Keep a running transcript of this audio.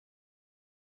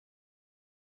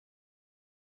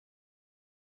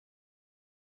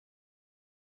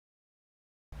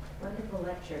wonderful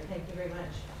lecture. Thank you very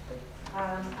much.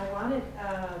 I wanted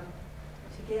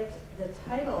to get the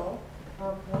title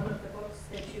of one of the books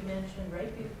that you mentioned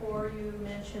right before you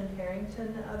mentioned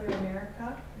Harrington, Other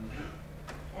America.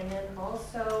 And then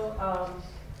also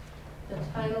the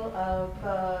title of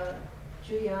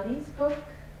Giuliani's book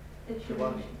that you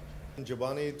mentioned.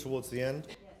 Giovanni, towards the end.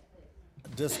 Yes,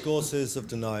 please. Discourses of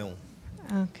Denial,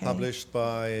 Okay. published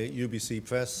by UBC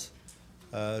Press,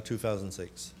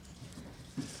 2006.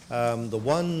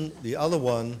 The other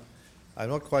one, I'm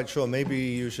not quite sure. Maybe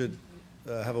you should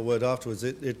have a word afterwards.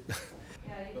 It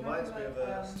reminds me of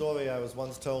a story I was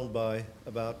once told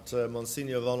about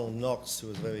Monsignor Ronald Knox, who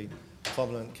was a very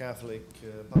prominent Catholic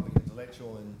public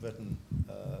intellectual in Britain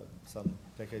some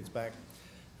decades back,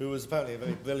 who was apparently a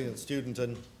very brilliant student,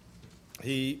 and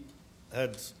he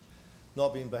had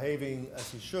not been behaving as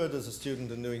he should as a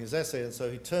student and doing his essay, and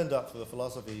so he turned up for the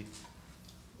philosophy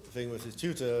thing with his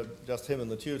tutor, just him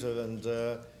and the tutor, and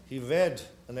he read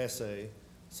an essay,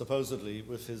 supposedly,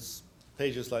 with his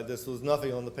pages like this. There was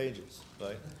nothing on the pages,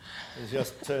 right? He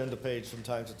just turned a page from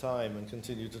time to time and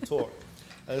continued to talk.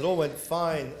 And it all went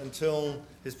fine until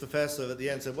his professor at the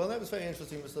end said, well, that was very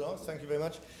interesting, Mr. Knox, thank you very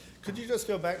much. Could you just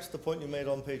go back to the point you made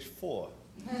on page 4?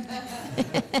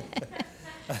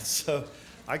 And so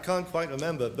I can't quite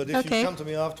remember, but if you come to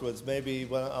me afterwards, maybe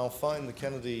I'll find the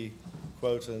Kennedy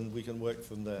quote and we can work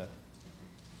from there.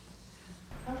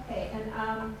 Okay, and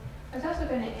I was also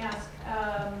going to ask,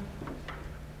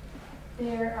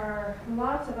 there are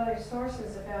lots of other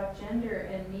sources about gender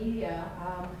in media,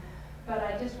 but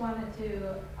I just wanted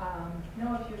to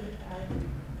know if you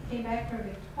came back from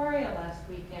Victoria last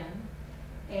weekend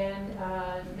and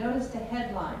noticed a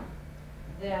headline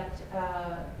that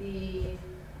the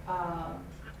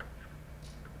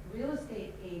real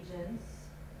estate agents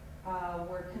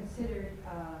were considered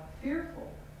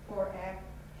fearful for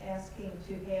asking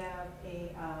to have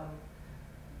a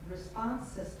response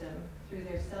system through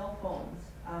their cell phones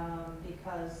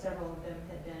because several of them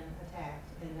had been attacked,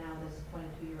 and now this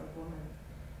 22-year-old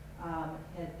woman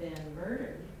had been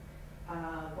murdered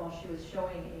while she was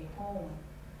showing a home.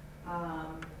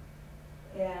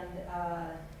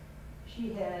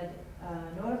 She had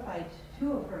notified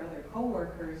 2 of her other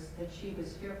co-workers that she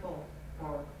was fearful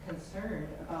or concerned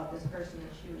about this person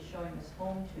that she was showing this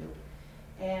home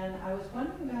to. And I was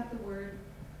wondering about the word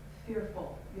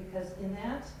fearful, because in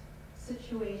that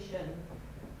situation,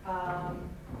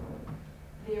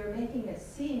 they are making it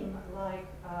seem like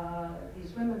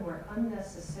these women were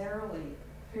unnecessarily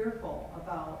fearful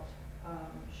about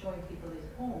showing people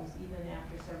these homes, even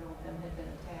after several of them had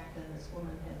been attacked and this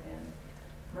woman had been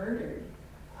murdered.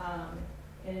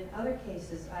 And in other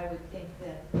cases, I would think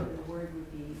that the word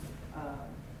would be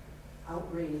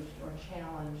outraged or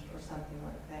challenged or something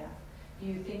like that. Do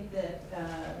you think that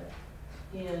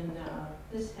in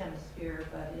this hemisphere,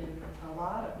 but in a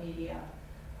lot of media,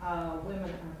 women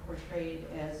are portrayed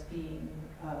as being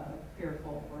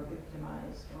fearful or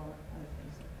victimized or other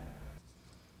things like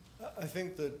that? I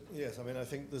think that, yes, I mean, I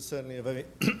think there's certainly a very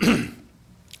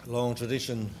long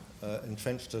tradition,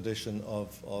 entrenched tradition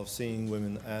of seeing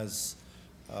women as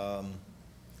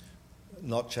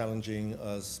not challenging,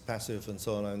 as passive and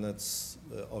so on, and that's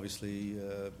obviously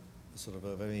sort of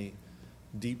a very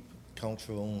deep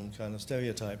cultural kind of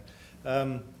stereotype.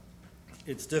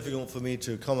 It's difficult for me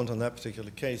to comment on that particular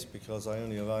case because I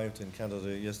only arrived in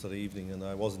Canada yesterday evening and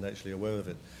I wasn't actually aware of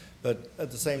it. But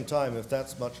at the same time, if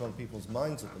that's much on people's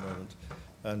minds at the moment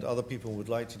and other people would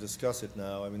like to discuss it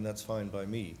now, I mean, that's fine by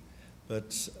me.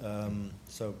 But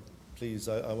so please,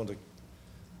 I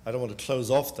don't want to close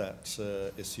off that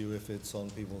issue if it's on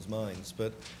people's minds,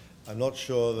 but I'm not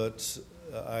sure that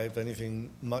I have anything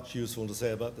much useful to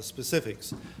say about the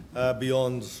specifics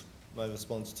beyond my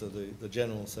response to the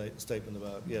general statement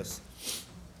about, yes,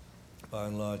 by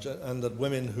and large, and that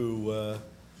women who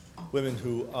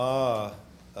are,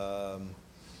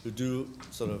 who do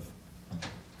sort of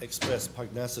express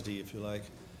pugnacity, if you like,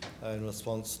 in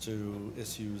response to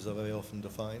issues are very often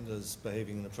defined as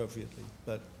behaving inappropriately,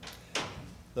 but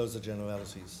those are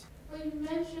generalities. Well, you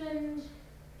mentioned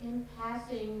in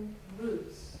passing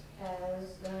Roots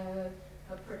as a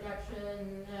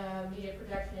production, media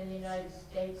production in the United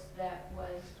States that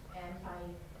was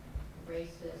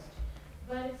anti-racist.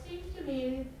 But it seems to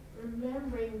me,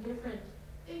 remembering different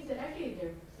things, that actually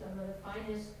they're some of the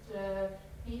finest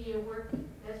media work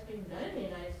that's been done in the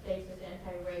United States is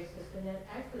anti-racist, and that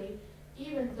actually,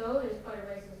 even though there's quite a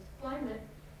racist climate,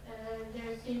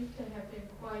 there seems to have been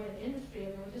quite an industry. I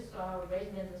mean, we just saw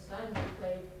Raisin in the Sun we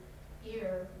played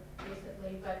here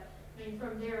recently, but I mean,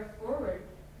 from there forward,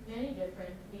 many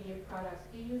different media products.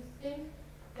 Do you think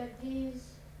that these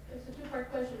It's a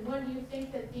two-part question. One, do you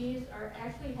think that these are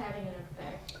actually having an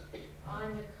effect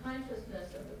on the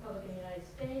consciousness of the public in the United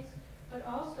States? But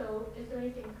also, is there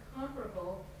anything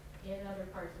comparable in other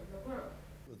parts of the world?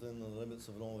 Within the limits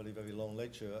of an already very long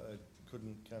lecture, I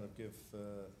couldn't kind of give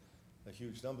a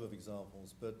huge number of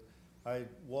examples, but I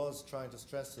was trying to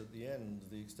stress at the end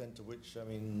the extent to which, I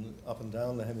mean, up and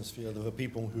down the hemisphere, there are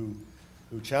people who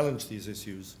challenge these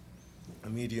issues,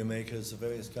 and media makers of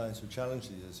various kinds who challenge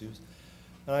these issues.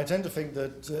 And I tend to think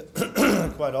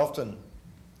that quite often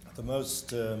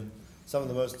some of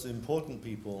the most important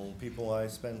people I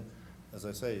spend, as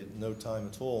I say, no time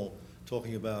at all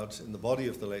talking about in the body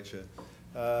of the lecture,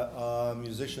 are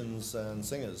musicians and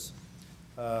singers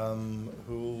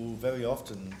who very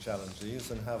often challenge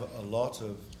these and have a lot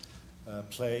of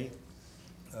play.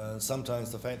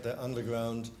 Sometimes the fact they're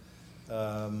underground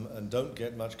and don't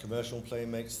get much commercial play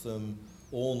makes them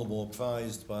all the more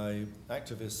prized by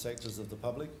activist sectors of the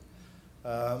public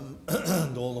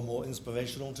and all the more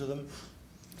inspirational to them.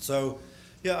 So,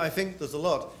 yeah, I think there's a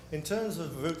lot. In terms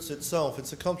of Roots itself,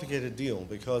 it's a complicated deal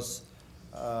because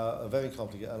very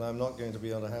complicated, and I'm not going to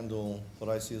be able to handle what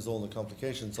I see as all the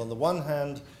complications. On the one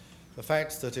hand, the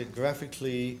fact that it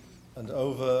graphically and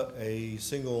over a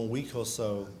single week or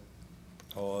so,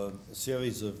 or a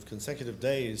series of consecutive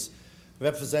days,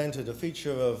 represented a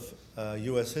feature of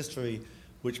US history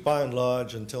which by and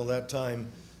large until that time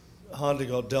hardly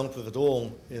got dealt with at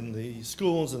all in the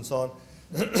schools and so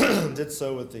on, did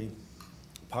so with the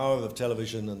power of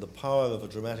television and the power of a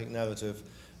dramatic narrative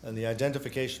and the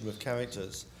identification with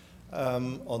characters.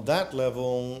 On that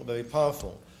level, very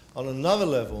powerful. On another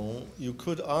level, you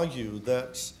could argue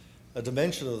that a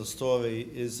dimension of the story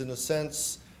is, in a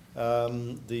sense,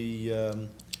 the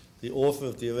author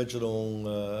of the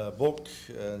original book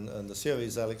and the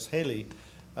series, Alex Haley.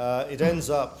 It ends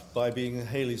up by being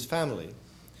Haley's family.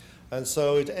 And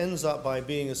so it ends up by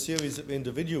being a series of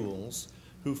individuals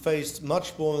who faced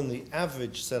much more than the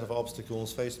average set of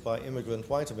obstacles faced by immigrant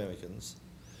white Americans,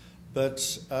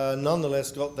 but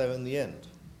nonetheless got there in the end.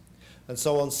 And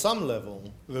so on some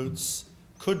level, Roots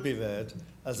could be read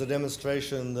as a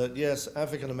demonstration that, yes,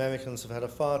 African Americans have had a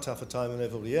far tougher time than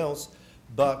everybody else,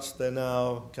 but they're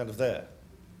now kind of there.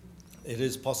 It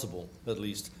is possible, at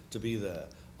least, to be there.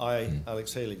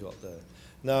 Alex Haley, got there.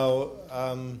 Now,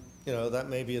 you know, that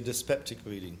may be a dyspeptic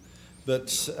reading,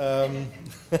 but,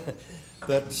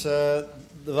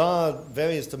 there are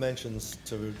various dimensions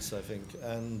to Roots, I think,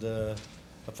 and a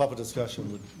proper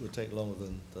discussion would take longer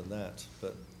than that,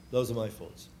 but those are my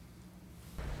thoughts.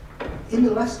 In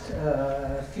the last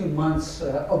few months,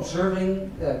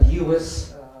 observing the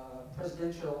U.S.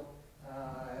 Presidential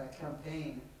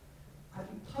campaign, I've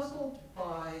been puzzled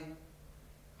by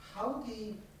how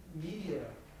the media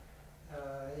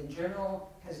in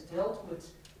general has dealt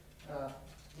with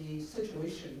the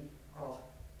situation of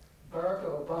Barack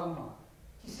Obama.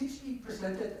 He seems to be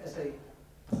presented as a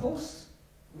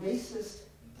post-racist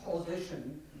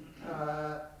politician,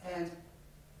 and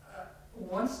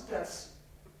once that's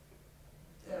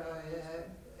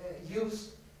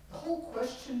used, the whole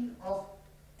question of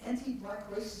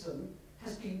anti-black racism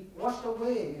has been washed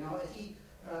away. You know,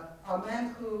 a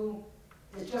man who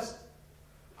is just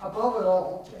above it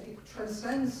all, he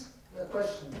transcends the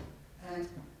question, and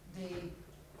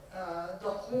the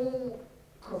whole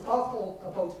kerfuffle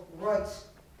about rights.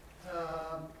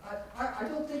 I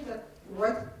don't think that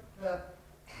Wright has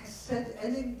said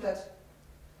anything that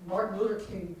Martin Luther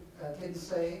King didn't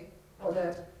say, or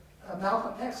that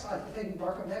Malcolm X, I think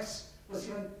Malcolm X was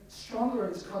even stronger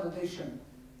in his condemnation.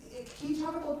 Can you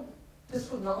talk about this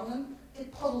phenomenon?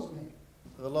 It puzzles me.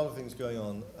 There are a lot of things going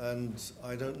on, and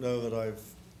I don't know that I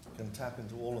can tap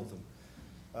into all of them,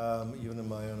 even in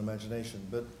my own imagination.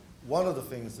 But one of the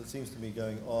things that seems to be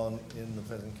going on in the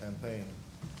present campaign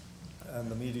and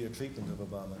the media treatment of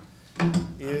Obama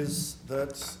is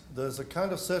that there's a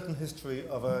kind of certain history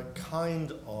of a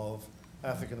kind of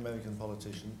African-American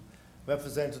politician,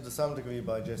 represented to some degree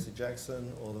by Jesse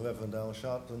Jackson or the Reverend Al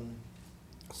Sharpton,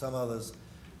 some others,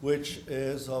 which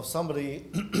is of somebody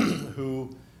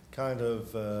who kind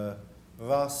of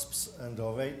rasps and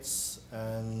orates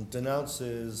and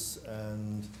denounces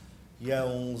and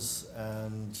yells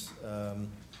and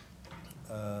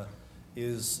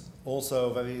is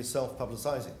also very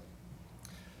self-publicizing.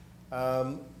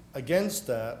 Against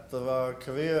that, there are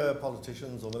career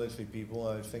politicians or military people,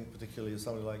 I think particularly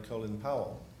somebody like Colin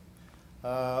Powell,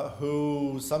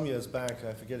 who some years back,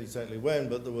 I forget exactly when,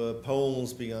 but there were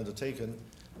polls being undertaken,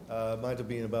 might have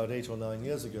been about 8 or 9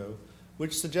 years ago,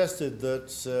 which suggested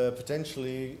that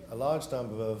potentially a large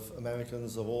number of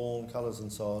Americans of all colors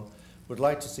and so on would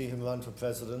like to see him run for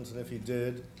president, and if he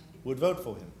did, would vote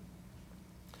for him.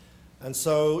 And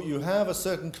so you have a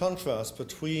certain contrast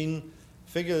between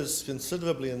figures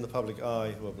considerably in the public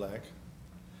eye who are black,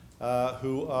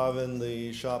 who are in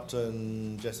the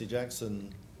Sharpton, Jesse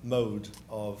Jackson mode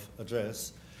of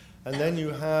address, and then you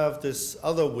have this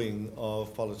other wing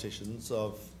of politicians,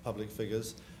 of public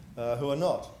figures, who are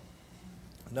not.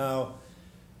 Now,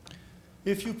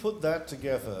 if you put that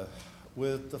together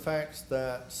with the fact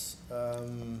that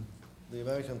the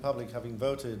American public, having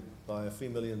voted by a 3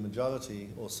 million majority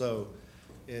or so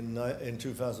in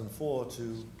 2004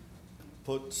 to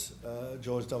put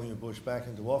George W. Bush back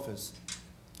into office,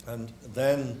 and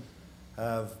then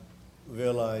have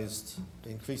realized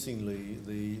increasingly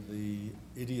the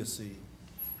idiocy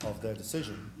of their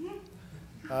decision,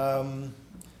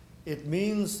 it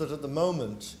means that at the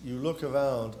moment you look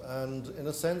around and, in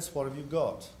a sense, what have you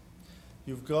got?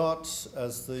 You've got,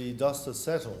 as the dust has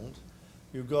settled,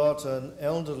 you've got an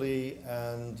elderly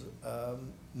and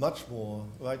much more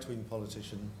right-wing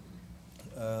politician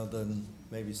than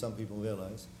maybe some people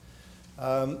realize.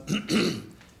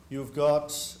 You've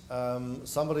got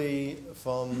somebody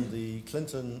from the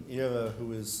Clinton era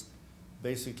who is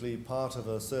basically part of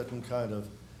a certain kind of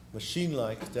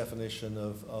machine-like definition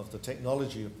of the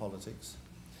technology of politics.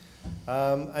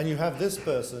 And you have this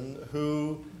person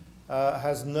who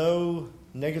has no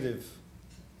negative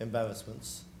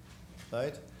embarrassments,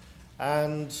 right?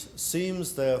 And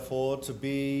seems, therefore, to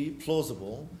be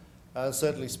plausible, and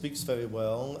certainly speaks very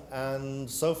well, and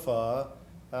so far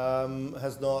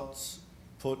has not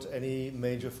put any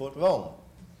major foot wrong.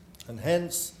 And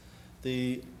hence,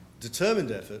 the determined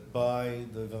effort by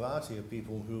the variety of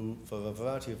people who, for a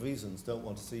variety of reasons, don't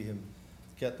want to see him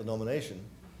get the nomination.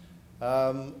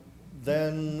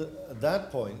 Then, at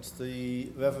that point, the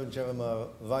Reverend Jeremiah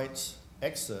Wright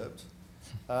excerpt,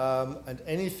 and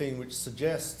anything which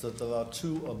suggests that there are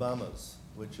two Obamas,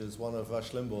 which is one of Rush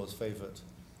Limbaugh's favorite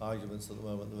arguments at the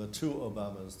moment. There are two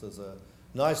Obamas. There's a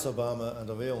nice Obama and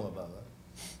a real Obama.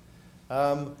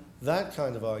 That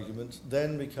kind of argument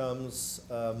then becomes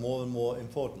more and more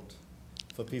important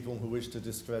for people who wish to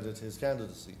discredit his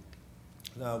candidacy.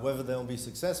 Now, whether they'll be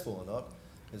successful or not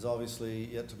is obviously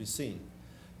yet to be seen.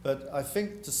 But I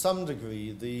think to some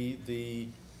degree the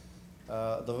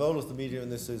role of the media in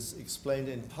this is explained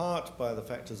in part by the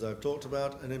factors I've talked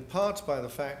about, and in part by the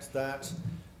fact that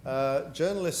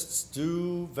journalists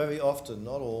do very often,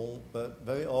 not all, but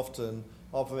very often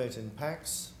operate in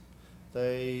packs.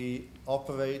 They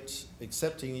operate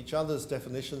accepting each other's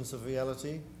definitions of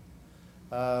reality.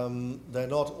 They're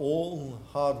not all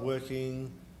hard-working,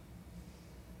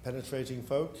 penetrating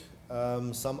folk.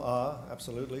 Some are,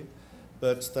 absolutely,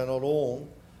 but they're not all.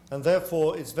 And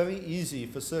therefore, it's very easy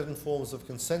for certain forms of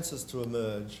consensus to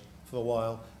emerge for a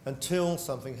while until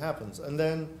something happens. And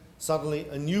then suddenly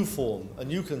a new form, a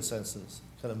new consensus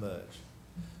can emerge.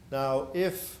 Now,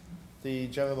 if the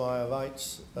Jeremiah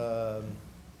Wright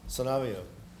scenario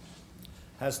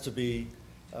has to be,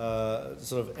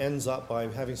 sort of ends up by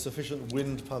having sufficient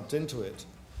wind pumped into it,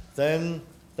 then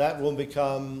that will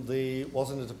become the,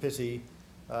 wasn't it a pity,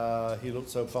 he looked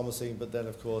so promising, but then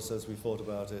of course as we thought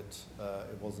about it,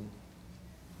 it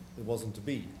wasn't to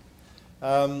be.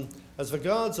 As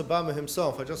regards Obama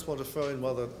himself, I just want to throw in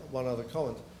one other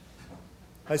comment.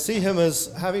 I see him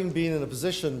as having been in a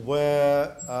position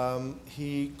where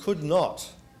he could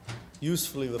not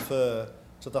usefully refer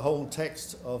to the whole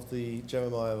text of the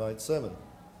Jeremiah Wright sermon,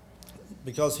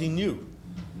 because he knew,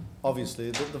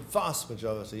 obviously, that the vast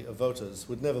majority of voters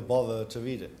would never bother to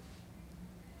read it.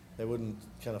 They wouldn't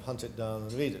kind of hunt it down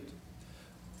and read it.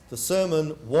 The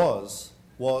sermon was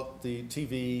what the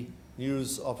TV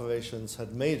news operations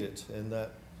had made it in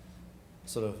that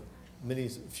sort of mini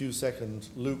few-second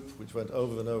loop which went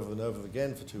over and over and over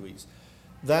again for 2 weeks.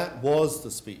 That was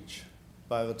the speech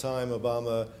by the time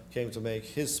Obama came to make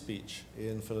his speech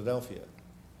in Philadelphia.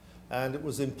 And it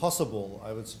was impossible,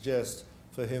 I would suggest,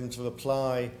 for him to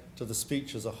reply to the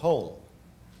speech as a whole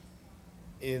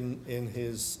in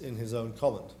his own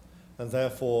comment. And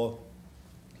therefore,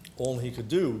 all he could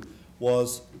do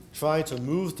was try to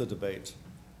move the debate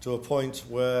to a point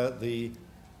where the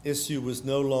issue was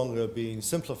no longer being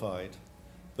simplified,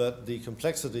 but the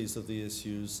complexities of the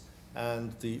issues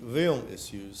and the real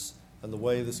issues and the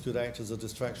way this could act as a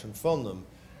distraction from them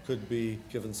could be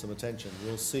given some attention.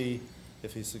 We'll see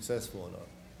if he's successful or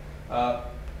not.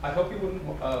 I hope you wouldn't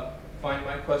find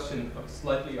my question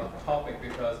slightly off topic,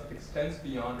 because it extends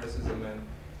beyond racism and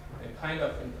it kind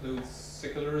of includes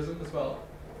secularism as well.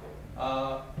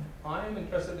 I'm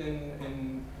interested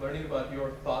in learning about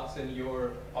your thoughts and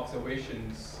your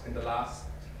observations in the last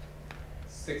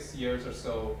 6 years or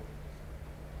so.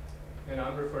 And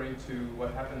I'm referring to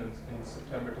what happened in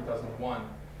September 2001.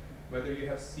 whether you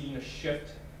have seen a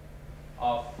shift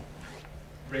of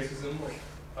racism with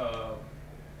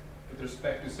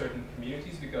respect to certain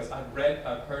communities, because I've heard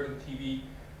on TV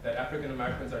that African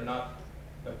Americans are not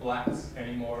the blacks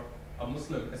anymore. A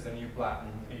Muslim is the new black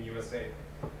in USA.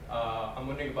 I'm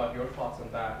wondering about your thoughts on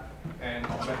that, and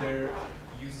whether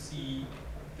you see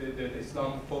the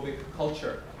Islamophobic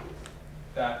culture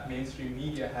that mainstream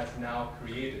media has now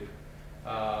created,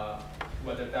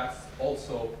 whether that's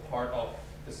also part of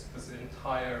this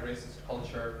entire racist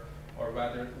culture, or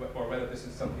whether this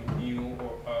is something new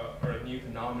or a new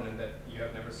phenomenon that you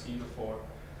have never seen before,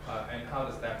 and how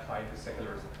does that tie to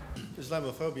secularism?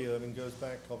 Islamophobia, I mean, goes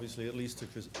back obviously at least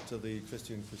to the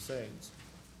Christian Crusades,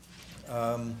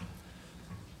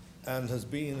 and has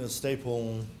been a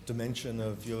staple dimension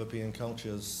of European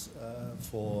cultures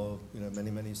for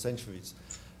many, many centuries.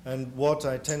 And what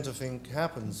I tend to think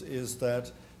happens is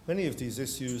that many of these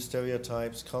issues,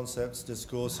 stereotypes, concepts,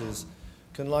 discourses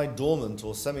can lie dormant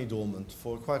or semi-dormant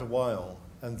for quite a while.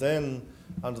 And then,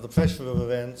 under the pressure of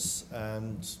events,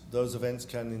 and those events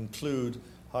can include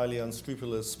highly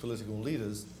unscrupulous political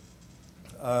leaders,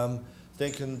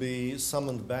 they can be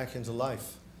summoned back into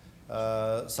life,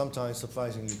 sometimes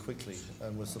surprisingly quickly,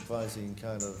 and with surprising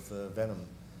kind of venom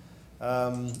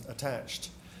attached.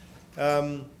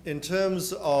 In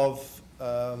terms of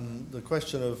the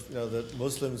question of that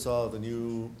Muslims are the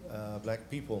new black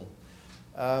people,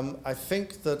 I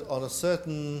think that on a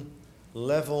certain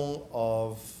level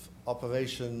of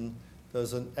operation,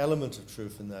 there's an element of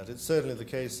truth in that. It's certainly the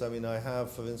case. I mean, I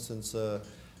have, for instance,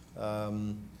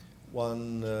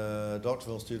 one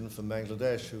doctoral student from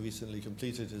Bangladesh who recently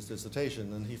completed his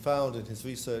dissertation, and he found in his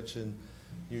research in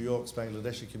New York's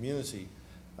Bangladeshi community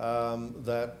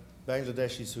that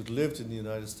Bangladeshis who'd lived in the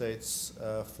United States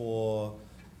for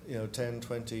 10,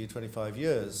 20, 25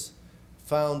 years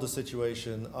found the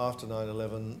situation after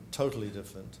 9/11 totally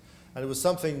different. And it was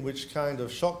something which kind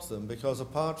of shocked them, because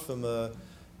apart from a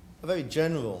very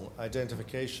general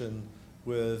identification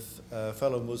with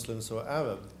fellow Muslims who are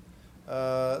Arab,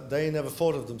 they never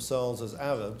thought of themselves as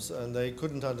Arabs, and they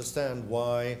couldn't understand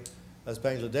why, as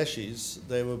Bangladeshis,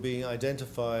 they were being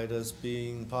identified as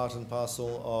being part and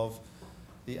parcel of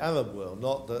the Arab world.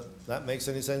 Not that that makes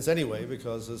any sense anyway,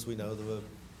 because as we know, there were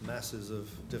masses of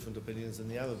different opinions in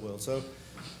the Arab world.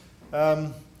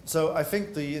 So I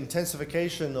think the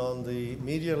intensification on the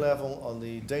media level, on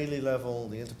the daily level,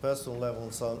 the interpersonal level,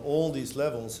 and so on, all these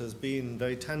levels has been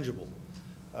very tangible.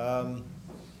 And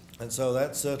so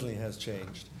that certainly has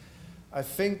changed. I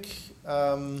think,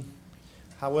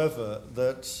 however,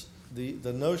 that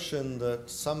the notion that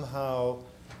somehow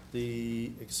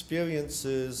the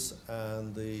experiences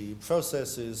and the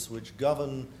processes which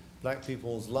govern black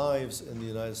people's lives in the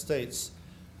United States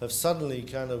have suddenly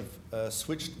kind of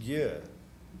switched gear.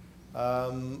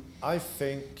 I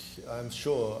think, I'm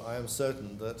sure, I am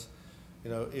certain that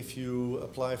if you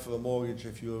apply for a mortgage,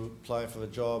 if you apply for a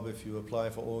job, if you apply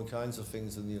for all kinds of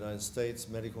things in the United States,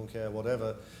 medical care,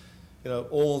 whatever,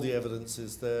 all the evidence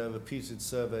is there, repeated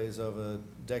surveys over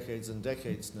decades and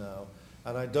decades now.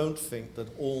 And I don't think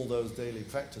that all those daily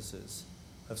practices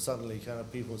have suddenly kind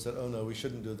of people said, oh no, we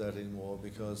shouldn't do that anymore,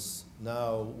 because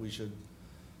now we should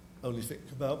only think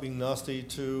about being nasty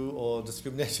to or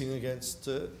discriminating against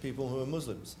people who are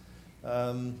Muslims.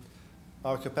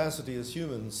 Our capacity as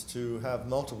humans to have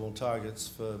multiple targets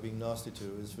for being nasty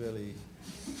to is really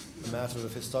a matter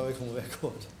of historical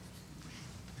record.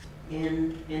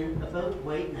 In about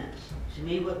whiteness, to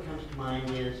me what comes to mind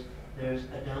is there's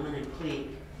a dominant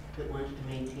clique that wants to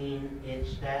maintain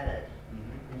its status,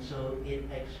 and so it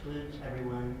excludes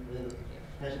everyone who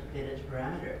doesn't fit its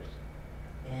parameters.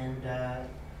 And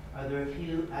are there a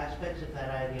few aspects of that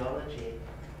ideology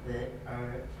that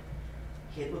are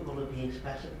capable of being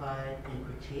specified and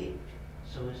critiqued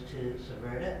so as to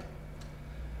subvert it?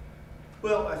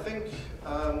 Well, I think,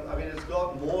 I mean, it's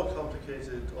got more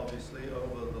complicated, obviously,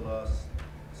 over the last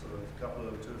sort of couple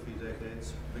of 2 or 3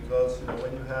 decades, because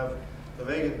when you have the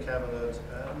Reagan cabinet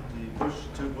and the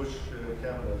two Bush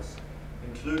cabinets,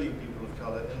 including people of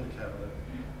color in the cabinet,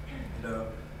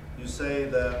 you say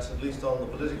that, at least on the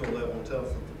political level, in terms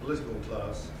of the political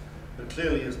class, there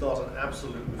clearly is not an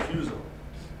absolute refusal,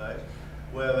 right?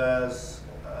 Whereas,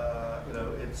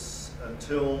 it's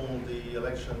until the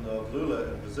election of Lula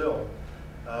in Brazil,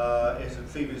 it had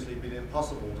previously been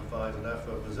impossible to find an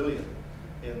Afro-Brazilian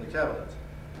in the cabinet.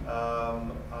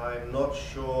 I'm not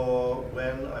sure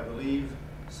when, I believe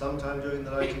sometime during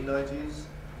the 1990s,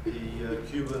 the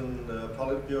Cuban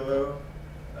Politburo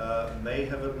may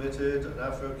have admitted an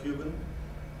Afro-Cuban,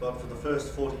 but for the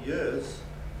first 40 years,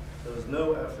 there was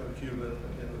no Afro-Cuban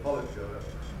in the Politburo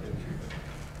in Cuba.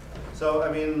 So,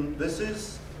 I mean, this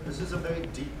is a very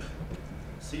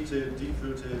deep-seated,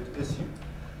 deep-rooted issue.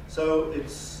 So it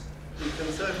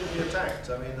can certainly be attacked.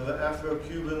 I mean, there are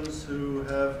Afro-Cubans who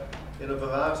have, in a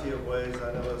variety of ways,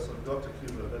 I never sort of got to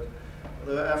Cuba, but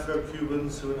there are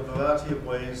Afro-Cubans who in a variety of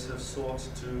ways have sought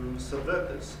to subvert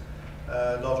this.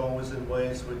 Not always in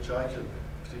ways which I could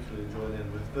particularly join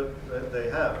in with, but they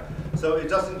have. So it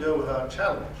doesn't go without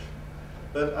challenge.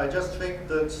 But I just think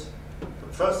that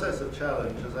the process of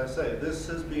challenge, as I say, this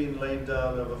has been laid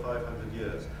down over 500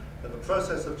 years, and the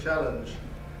process of challenge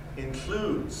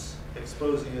includes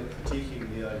exposing and critiquing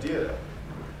the idea,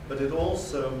 but it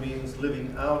also means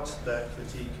living out that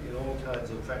critique in all kinds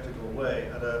of practical way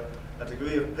at a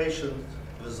degree of patient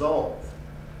resolve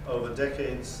over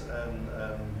decades and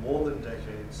more than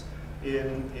decades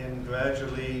in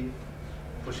gradually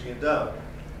pushing it down.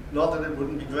 Not that it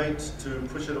wouldn't be great to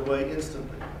push it away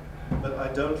instantly, but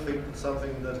I don't think that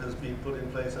something that has been put in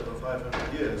place over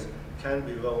 500 years can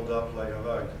be rolled up like a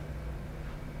rug,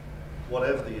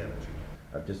 whatever the energy.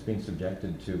 I've just been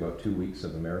subjected to about 2 weeks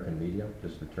of American media,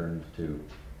 just returned to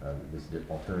this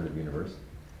alternative universe.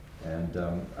 And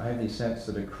I have the sense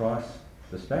that across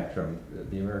the spectrum,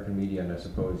 the American media and I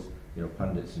suppose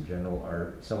pundits in general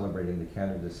are celebrating the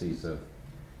candidacies of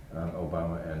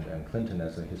Obama and Clinton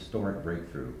as a historic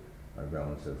breakthrough on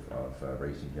grounds of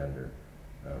race and gender,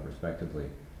 respectively.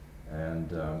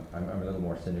 And I'm a little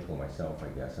more cynical myself, I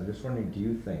guess. I'm just wondering, do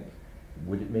you think,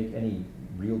 would it make any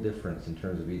real difference in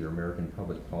terms of either American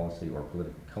public policy or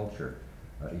political culture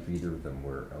if either of them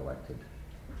were elected?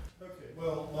 Okay,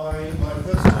 well,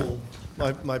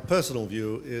 my personal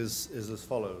view is as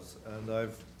follows, and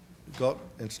I've got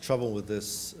into trouble with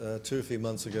this 2 or 3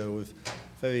 months ago with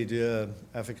very dear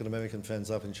African American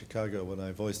friends up in Chicago when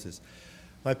I voiced this.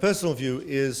 My personal view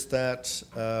is that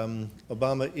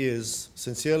Obama is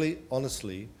sincerely,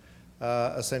 honestly,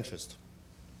 a centrist.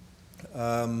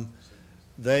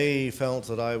 They felt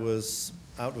that I was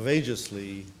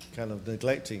outrageously kind of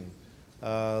neglecting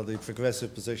the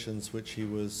progressive positions which he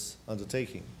was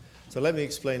undertaking. So let me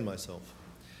explain myself.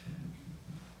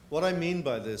 What I mean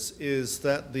by this is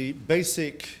that the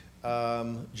basic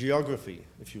geography,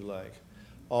 if you like,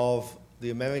 of the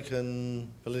American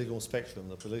political spectrum,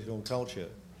 the political culture,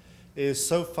 is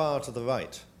so far to the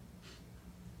right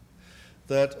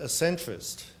that a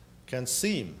centrist can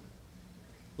seem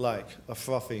like a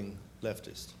frothing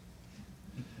leftist.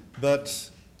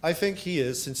 But I think he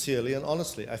is sincerely and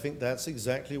honestly. I think that's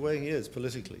exactly where he is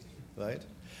politically, right?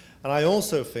 And I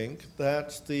also think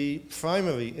that the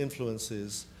primary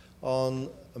influences on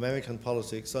American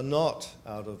politics are not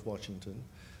out of Washington.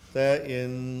 They're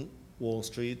in Wall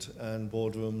Street and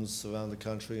boardrooms around the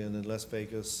country and in Las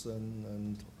Vegas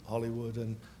and Hollywood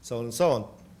and so on and so on.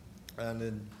 And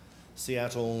in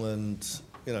Seattle and,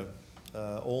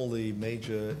 all the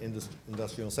major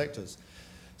industrial sectors.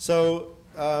 So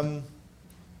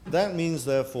that means,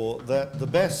 therefore, that the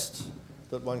best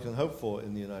that one can hope for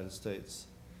in the United States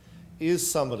is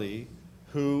somebody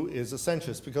who is a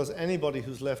centrist, because anybody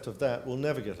who's left of that will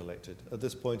never get elected at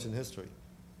this point in history.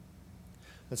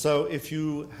 And so if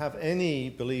you have any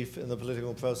belief in the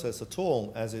political process at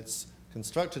all as it's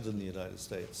constructed in the United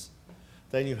States,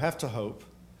 then you have to hope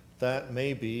that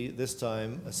maybe this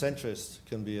time a centrist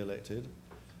can be elected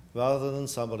rather than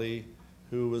somebody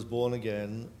who was born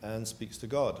again and speaks to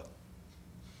God.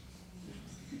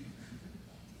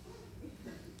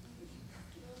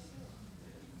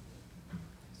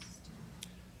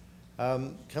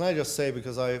 Can I just say,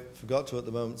 because I forgot to at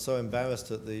the moment, so embarrassed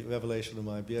at the revelation of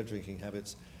my beer drinking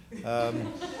habits,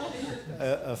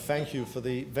 a thank you for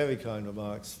the very kind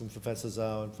remarks from Professor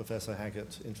Zhao and Professor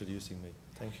Hackett introducing me.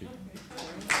 Thank you.